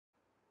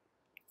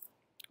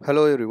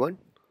Hello everyone,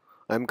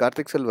 I am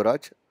Karthik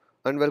Selvaraj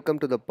and welcome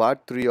to the part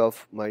 3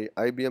 of my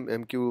IBM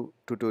MQ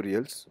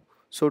tutorials.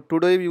 So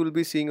today we will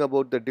be seeing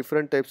about the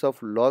different types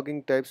of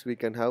logging types we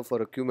can have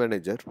for a queue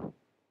manager.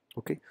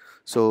 Okay,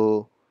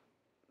 so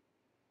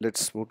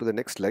let's move to the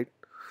next slide.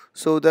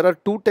 So there are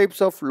two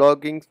types of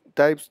logging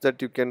types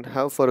that you can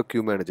have for a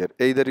queue manager.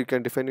 Either you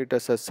can define it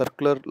as a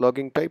circular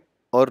logging type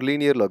or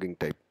linear logging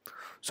type.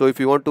 So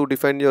if you want to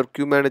define your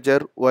queue manager,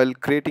 while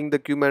creating the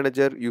queue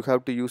manager, you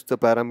have to use the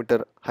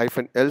parameter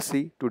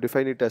 -lc to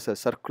define it as a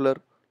circular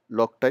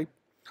log type,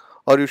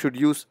 or you should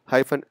use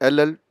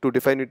 -ll to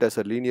define it as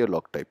a linear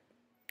log type.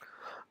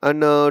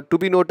 And to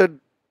be noted,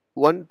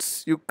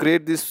 once you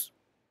create these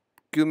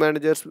queue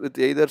managers with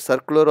either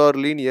circular or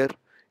linear,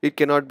 it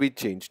cannot be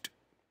changed.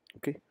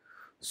 Okay,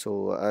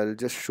 so I'll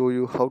just show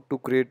you how to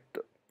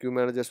create queue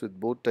managers with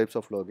both types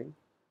of logging.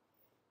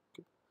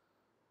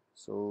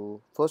 So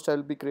first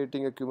I'll be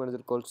creating a queue manager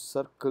called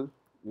circle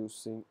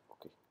using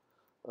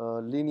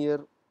linear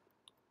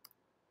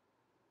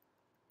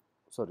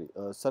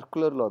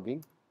circular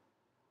logging.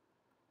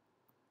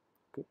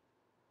 Okay,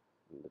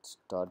 let's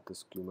start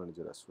this queue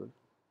manager as well.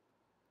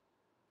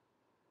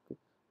 Okay.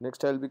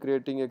 Next I'll be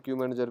creating a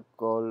queue manager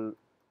called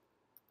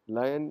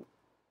lion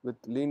with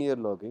linear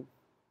logging.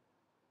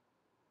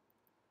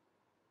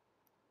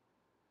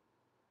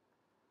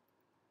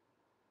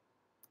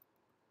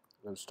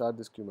 I'll start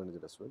this queue manager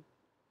as well.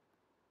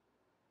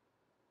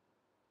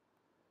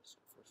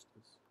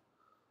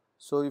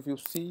 So if you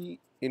see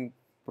in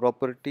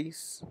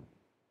properties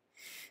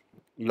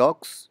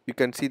logs, you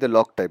can see the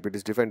log type. It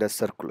is defined as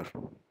circular.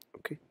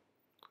 Okay,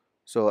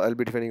 so I'll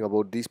be defining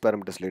about these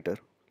parameters later.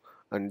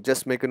 And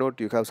just make a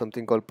note, you have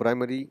something called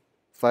primary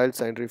files,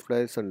 secondary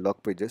files and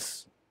log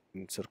pages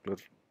in circular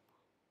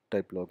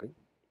type logging.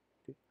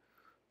 Okay.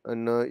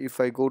 And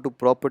if I go to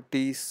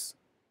properties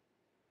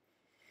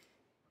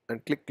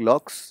and click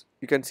logs,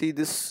 you can see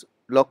this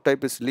log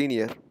type is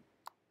linear,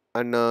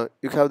 and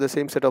you have the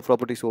same set of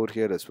properties over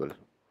here as well: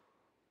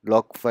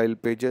 log file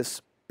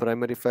pages,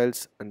 primary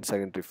files and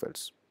secondary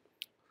files.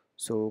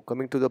 So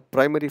coming to the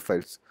primary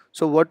files,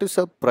 so what is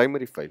a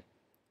primary file?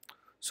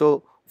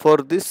 So for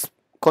this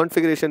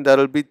configuration there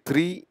will be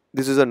three,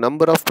 this is a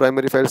number of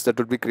primary files that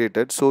will be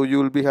created, so you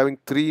will be having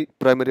three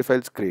primary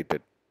files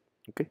created.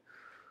 Okay,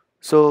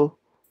 so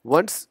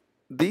once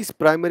these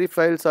primary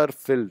files are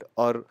filled,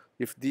 or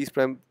if these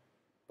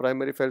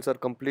primary files are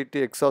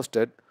completely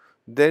exhausted,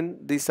 then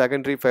the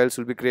secondary files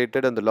will be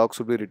created and the logs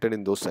will be written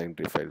in those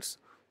secondary files.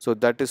 So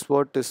that is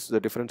what is the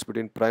difference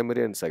between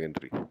primary and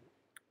secondary.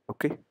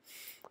 Okay,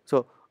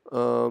 so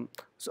um,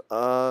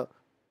 so,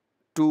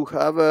 to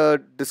have a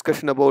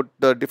discussion about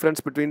the difference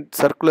between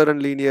circular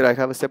and linear, I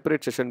have a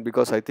separate session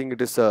because I think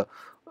it is a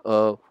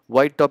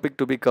wide topic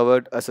to be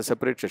covered as a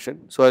separate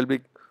session. So I'll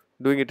be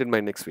doing it in my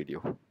next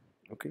video.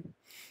 Okay.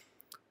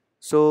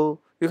 So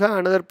you have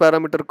another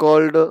parameter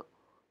called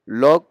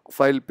log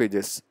file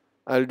pages.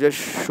 I'll just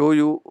show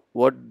you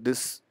what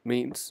this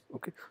means.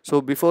 Okay.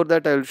 So before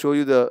that, I'll show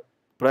you the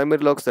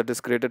primary logs that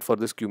is created for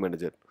this queue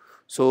manager.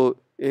 So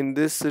in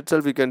this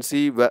itself, you can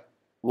see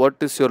what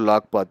is your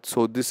log path.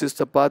 So this is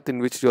the path in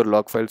which your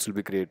log files will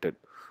be created.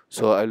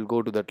 So I'll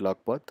go to that log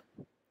path.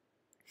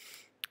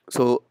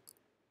 So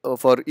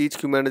for each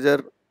queue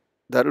manager,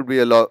 there will be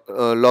a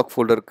log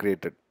folder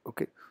created.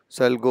 Okay.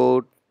 So I'll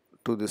go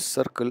to this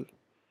circle,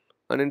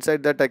 and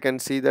inside that I can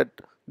see that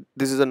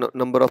this is a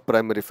number of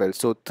primary files.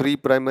 So three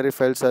primary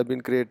files have been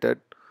created,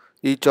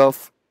 each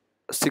of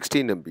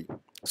 16 MB.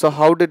 So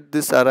how did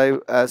this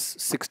arrive as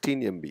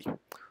 16 MB?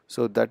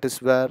 So that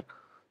is where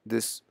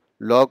this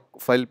log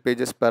file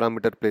pages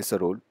parameter plays a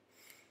role.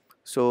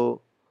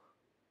 So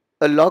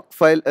a log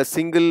file, a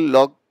single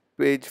log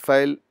page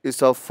file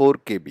is of 4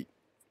 KB.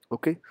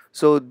 Okay,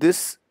 so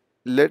this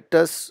let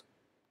us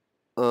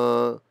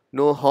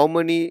know how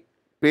many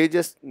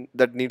pages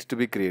that needs to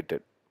be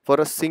created for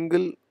a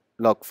single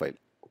log file.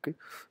 Okay,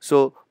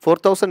 so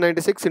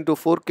 4096 into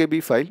 4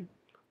 KB file,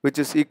 which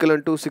is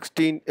equivalent to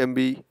 16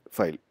 MB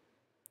file.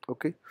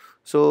 Okay,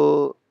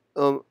 so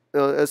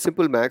a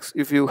simple max,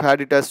 if you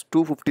had it as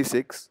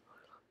 256,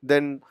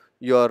 then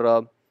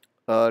your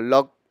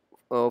log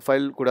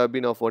file could have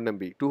been of 1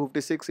 MB.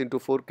 256 into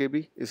 4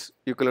 KB is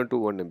equivalent to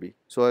 1 MB.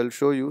 So I'll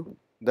show you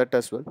that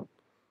as well.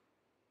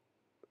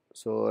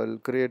 So I'll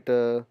create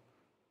a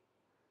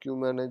queue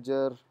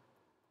manager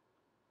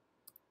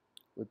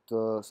with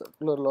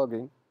circular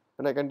logging,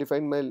 and I can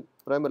define my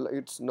primary.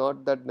 It's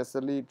not that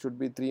necessarily it should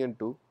be 3 and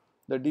 2.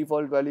 The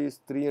default value is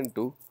 3 and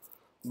 2,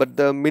 but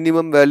the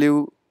minimum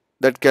value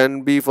that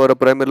can be for a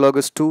primary log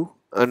is 2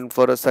 and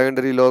for a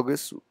secondary log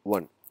is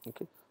 1.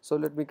 Okay, so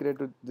let me create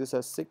this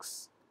as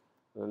 6.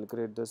 I'll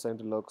create the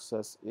secondary logs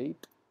as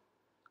 8,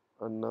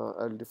 and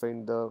I'll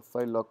define the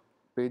file log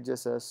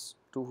pages as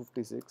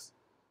 256,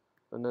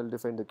 and I'll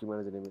define the queue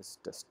manager name as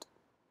test.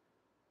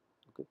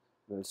 Okay,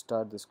 we'll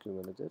start this queue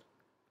manager.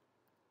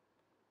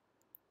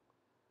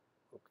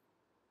 Okay.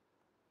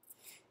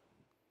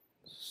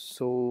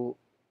 So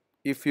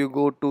if you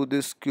go to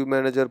this queue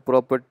manager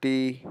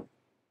property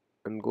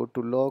and go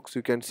to logs,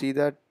 you can see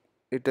that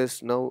it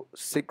is now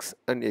 6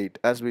 and 8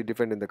 as we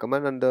defined in the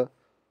command, and the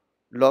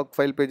log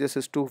file pages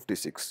is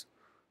 256.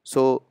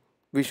 So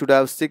we should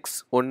have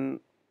 6 1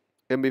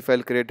 MB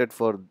file created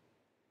for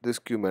this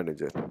queue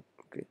manager.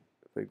 Okay,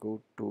 if I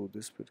go to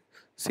this,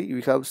 see,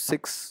 we have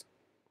 6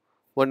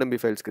 1 MB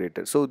files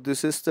created. So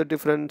this is the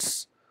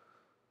difference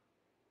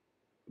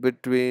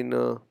between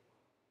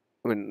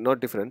I mean, not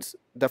difference,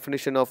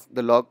 definition of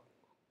the log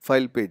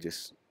file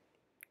pages.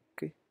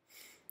 Okay,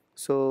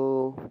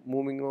 so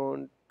moving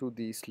on to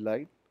the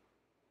slide.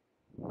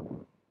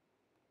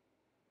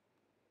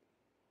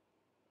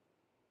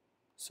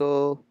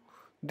 So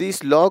these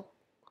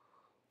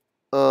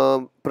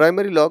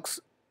primary logs,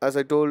 as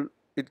I told,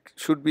 it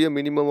should be a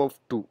minimum of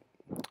 2,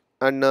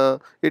 and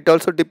it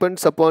also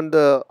depends upon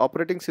the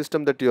operating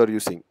system that you are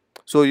using.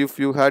 So if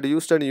you had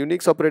used an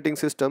Unix operating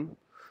system,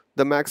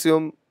 the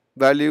maximum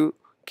value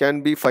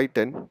can be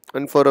 510,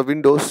 and for a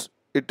Windows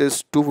it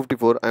is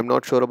 254. I'm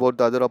not sure about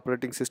the other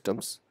operating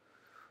systems.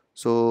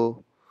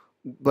 So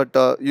but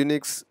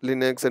Unix,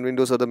 Linux and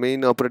Windows are the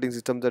main operating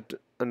systems that,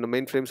 and the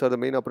mainframes are the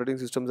main operating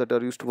systems that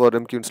are used for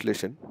MQ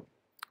installation,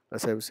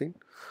 as I have seen.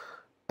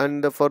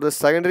 And for the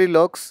secondary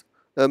logs,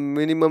 a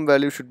minimum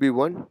value should be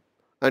 1,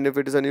 and if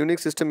it is an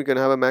Unix system you can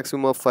have a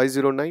maximum of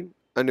 509,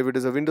 and if it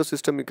is a Windows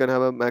system you can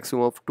have a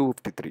maximum of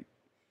 253.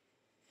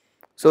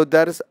 So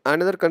there is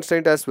another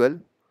constraint as well.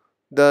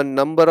 The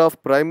number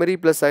of primary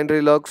plus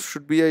secondary logs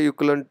should be a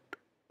equivalent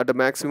at a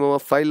maximum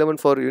of 511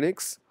 for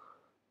Unix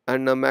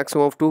and a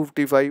maximum of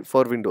 255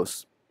 for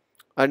Windows,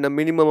 and a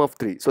minimum of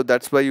 3. So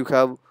that's why you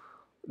have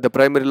the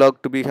primary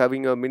log to be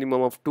having a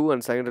minimum of 2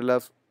 and secondary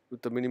log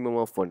with a minimum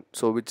of 1,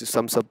 so which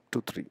sums up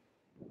to 3.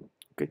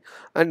 Okay,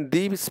 and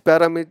these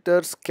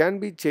parameters can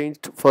be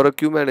changed for a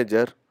queue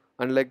manager,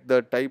 unlike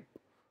the type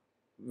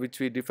which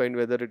we defined,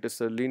 whether it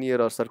is a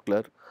linear or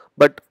circular.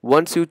 But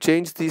once you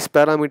change these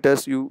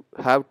parameters, you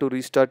have to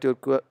restart your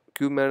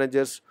queue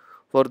managers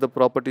for the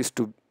properties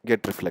to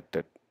get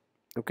reflected.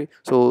 Okay,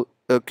 so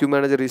a queue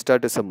manager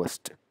restart is a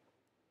must.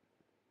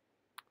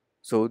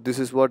 So this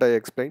is what I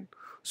explained.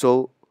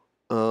 So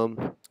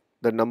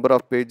the number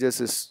of pages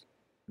is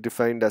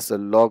defined as a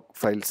log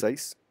file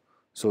size.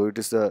 So it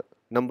is the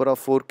number of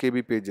 4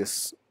 KB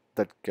pages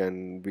that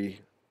can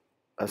be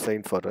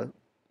assigned for a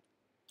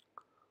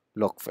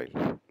log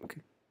file.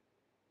 Okay,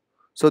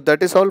 so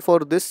that is all for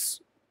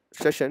this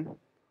session.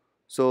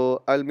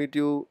 So I'll meet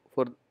you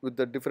for with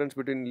the difference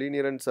between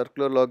linear and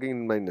circular logging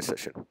in my next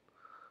session.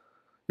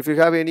 If you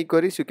have any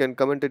queries, you can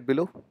comment it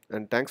below,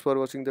 and thanks for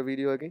watching the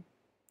video again.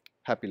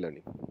 Happy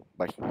learning.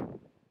 Bye.